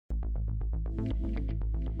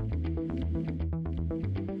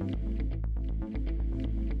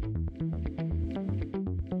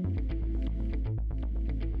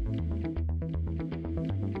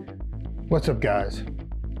What's up, guys?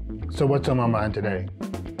 So what's on my mind today?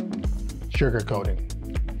 Sugarcoating.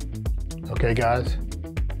 Okay, guys,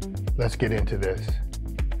 let's get into this.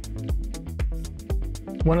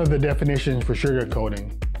 One of the definitions for sugarcoating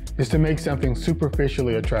is to make something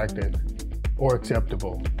superficially attractive or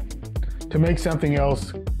acceptable, to make something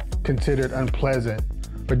else considered unpleasant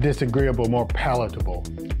or disagreeable more palatable.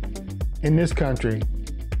 In this country,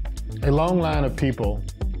 a long line of people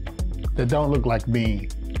that don't look like me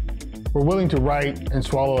were willing to write and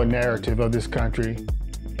swallow a narrative of this country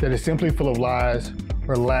that is simply full of lies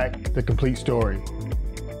or lack the complete story.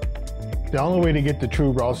 The only way to get the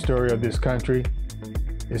true raw story of this country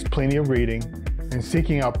is plenty of reading and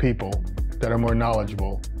seeking out people that are more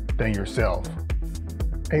knowledgeable than yourself.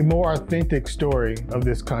 A more authentic story of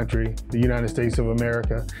this country, the United States of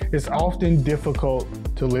America, is often difficult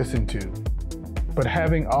to listen to, but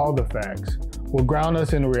having all the facts will ground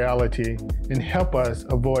us in reality and help us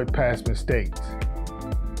avoid past mistakes.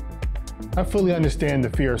 I fully understand the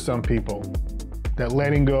fear of some people that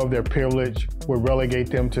letting go of their privilege will relegate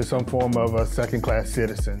them to some form of a second-class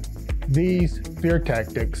citizen. These fear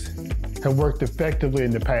tactics have worked effectively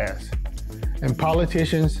in the past, and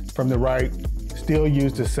politicians from the right still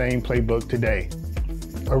use the same playbook today.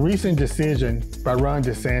 A recent decision by Ron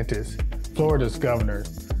DeSantis, Florida's governor,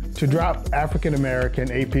 to drop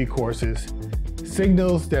African-American AP courses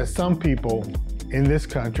signals that some people in this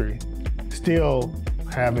country still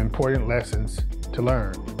have important lessons to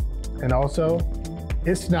learn. And also,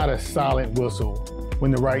 it's not a silent whistle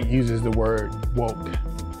when the right uses the word woke.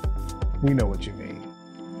 We know what you mean.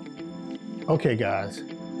 Okay, guys,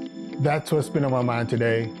 that's what's been on my mind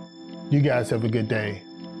today. You guys have a good day.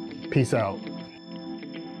 Peace out.